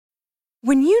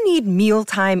When you need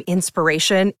mealtime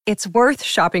inspiration, it's worth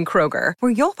shopping Kroger,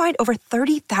 where you'll find over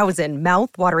 30,000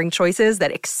 mouth-watering choices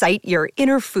that excite your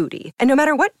inner foodie. And no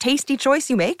matter what tasty choice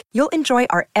you make, you'll enjoy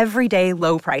our everyday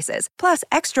low prices, plus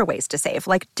extra ways to save,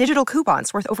 like digital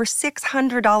coupons worth over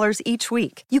 $600 each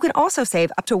week. You can also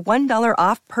save up to $1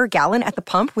 off per gallon at the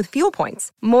pump with fuel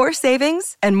points. More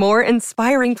savings and more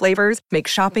inspiring flavors make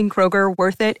shopping Kroger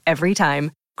worth it every time.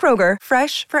 Kroger,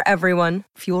 fresh for everyone.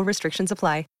 Fuel restrictions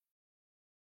apply.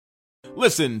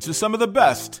 Listen to some of the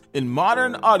best in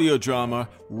modern audio drama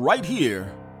right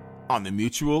here on the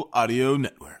Mutual Audio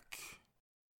Network.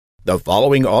 The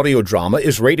following audio drama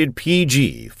is rated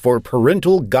PG for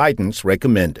parental guidance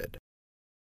recommended.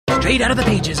 Straight out of the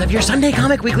pages of your Sunday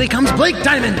Comic Weekly comes Blake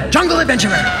Diamond, Jungle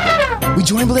Adventurer. We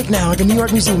join Blake now at the New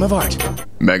York Museum of Art.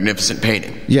 Magnificent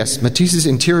painting. Yes, Matisse's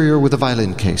Interior with a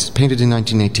Violin Case, painted in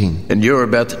 1918. And you're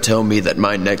about to tell me that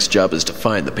my next job is to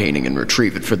find the painting and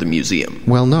retrieve it for the museum.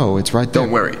 Well, no, it's right there.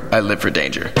 Don't worry, I live for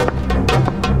danger.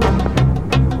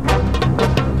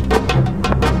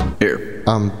 Here.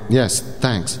 Yes,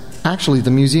 thanks. Actually, the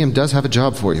museum does have a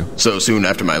job for you. So soon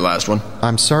after my last one?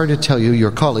 I'm sorry to tell you, your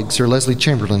colleague, Sir Leslie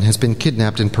Chamberlain, has been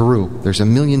kidnapped in Peru. There's $1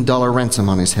 million ransom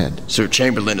on his head. Sir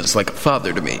Chamberlain is like a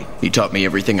father to me. He taught me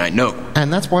everything I know.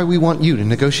 And that's why we want you to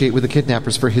negotiate with the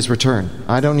kidnappers for his return.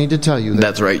 I don't need to tell you that.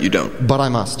 That's right, you don't. But I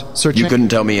must. You couldn't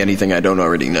tell me anything I don't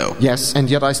already know. Yes, and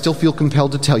yet I still feel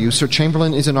compelled to tell you Sir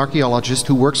Chamberlain is an archaeologist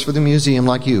who works for the museum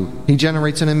like you. He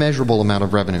generates an immeasurable amount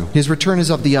of revenue. His return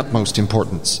is of the utmost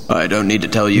importance. I don't need to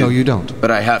tell you. No, you don't.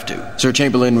 But I have to. Sir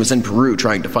Chamberlain was in Peru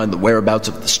trying to find the whereabouts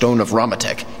of the Stone of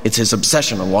Ramatek. It's his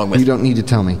obsession along with... You don't need to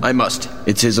tell me. I must.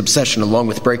 It's his obsession along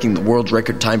with breaking the world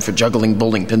record time for juggling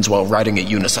bowling pins while riding a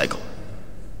unicycle.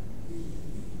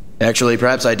 Actually,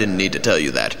 perhaps I didn't need to tell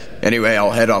you that. Anyway,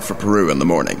 I'll head off for Peru in the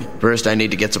morning. First, I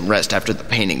need to get some rest after the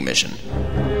painting mission.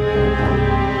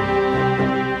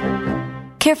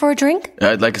 Care for a drink?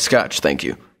 I'd like a scotch, thank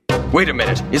you. Wait a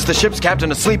minute. Is the ship's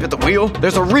captain asleep at the wheel?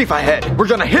 There's a reef ahead. We're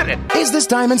gonna hit it. Is this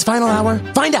Diamond's final hour?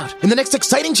 Find out in the next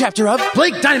exciting chapter of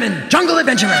Blake Diamond, Jungle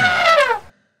Adventurer.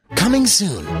 Coming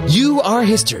soon, You Are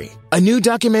History, a new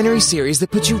documentary series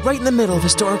that puts you right in the middle of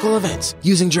historical events,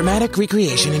 using dramatic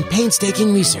recreation and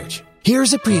painstaking research.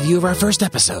 Here's a preview of our first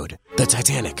episode, The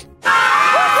Titanic.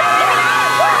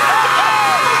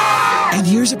 And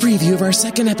here's a preview of our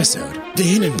second episode, The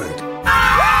Hindenburg.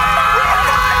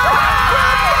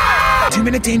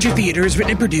 2-Minute Danger Theater is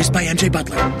written and produced by M.J.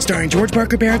 Butler, starring George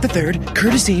Parker Barrett III,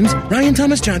 Curtis Eames, Ryan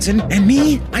Thomas Johnson, and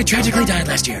me. I tragically died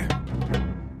last year.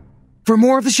 For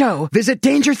more of the show, visit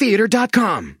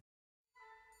dangertheater.com.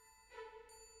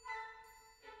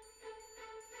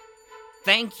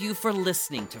 Thank you for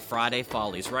listening to Friday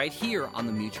Follies right here on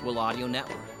the Mutual Audio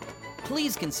Network.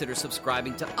 Please consider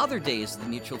subscribing to other days of the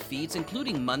Mutual feeds,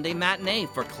 including Monday Matinee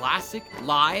for classic,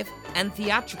 live, and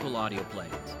theatrical audio plays.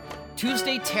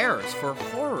 Tuesday Terrors for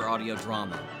horror audio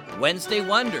drama. Wednesday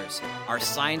Wonders, our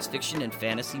science fiction and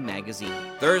fantasy magazine.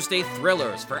 Thursday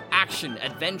Thrillers for action,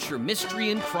 adventure, mystery,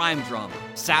 and crime drama.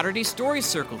 Saturday Story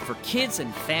Circle for kids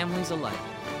and families alike.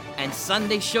 And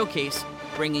Sunday Showcase,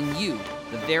 bringing you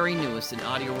the very newest in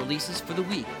audio releases for the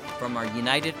week from our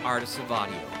United Artists of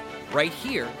Audio, right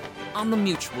here on the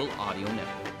Mutual Audio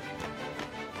Network.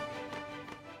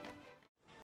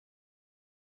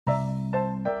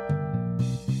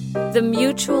 The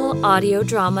Mutual Audio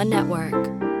Drama Network,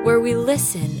 where we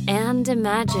listen and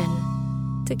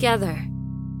imagine together.